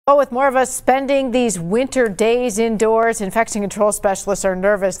Well, with more of us spending these winter days indoors, infection control specialists are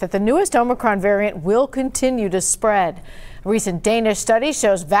nervous that the newest Omicron variant will continue to spread. A recent Danish study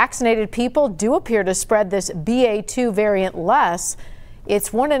shows vaccinated people do appear to spread this BA2 variant less.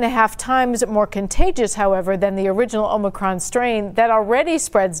 It's 1.5 times more contagious, however, than the original Omicron strain that already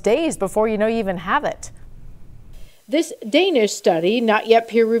spreads days before you know you even have it. This Danish study, not yet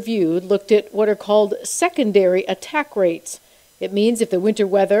peer-reviewed, looked at what are called secondary attack rates. It means if the winter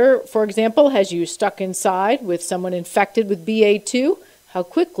weather, for example, has you stuck inside with someone infected with BA2, how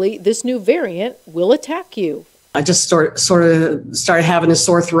quickly this new variant will attack you. I just sort of started having a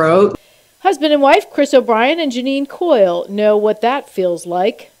sore throat. Husband and wife Chris O'Brien and Janine Coyle know what that feels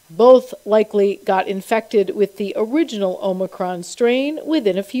like. Both likely got infected with the original Omicron strain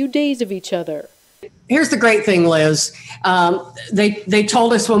within a few days of each other. Here's the great thing, Liz. They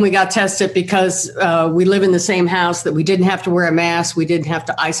told us when we got tested, because we live in the same house, that we didn't have to wear a mask, we didn't have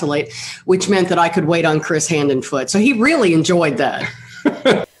to isolate, which meant that I could wait on Chris hand and foot. So he really enjoyed that.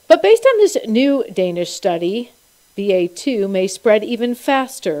 But based on this new Danish study, BA2 may spread even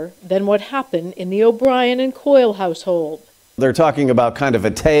faster than what happened in the O'Brien and Coyle household. They're talking about kind of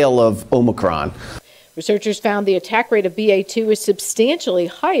a tale of Omicron. Researchers found the attack rate of BA2 is substantially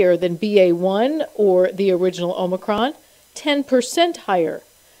higher than BA1 or the original Omicron, 10% higher.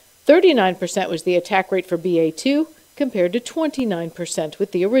 39% was the attack rate for BA2 compared to 29%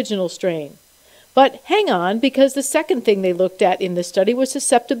 with the original strain. But hang on, because the second thing they looked at in the study was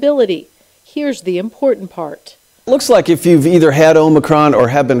susceptibility. Here's the important part. Looks like if you've either had Omicron or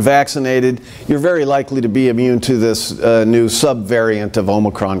have been vaccinated, you're very likely to be immune to this new subvariant of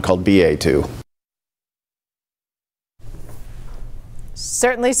Omicron called BA2.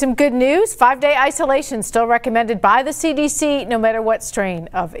 Certainly some good news. 5-day isolation still recommended by the CDC, no matter what strain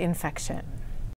of infection.